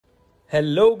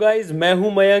Hello guys, मैं हूं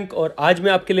मयंक और आज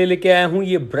मैं आपके लिए लेके आया हूं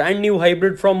ये brand new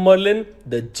hybrid from Merlin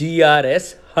the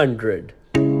GRS100।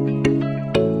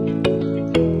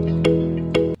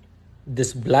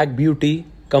 This black beauty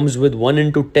comes with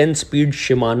 1:10 speed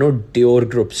Shimano Deore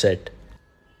group set.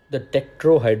 The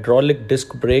Tektro hydraulic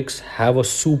disc brakes have a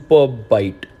superb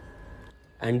bite.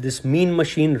 And this mean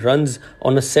machine runs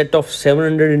on a set of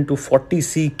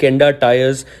 700x40C Kenda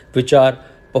tires which are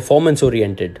performance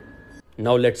oriented.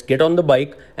 Now let's get on the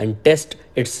bike and test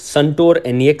its Suntour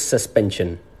NEX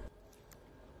suspension.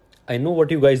 I know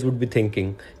what you guys would be thinking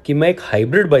कि मैं एक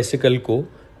hybrid bicycle को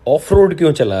off-road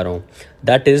क्यों चला रहा हूँ.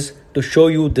 That is to show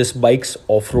you this bike's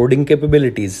off-roading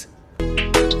capabilities.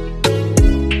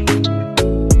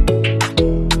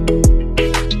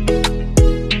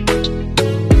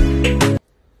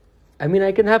 I mean,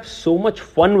 I can have so much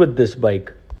fun with this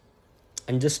bike.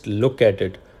 And just look at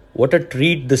it. What a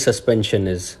treat the suspension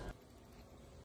is.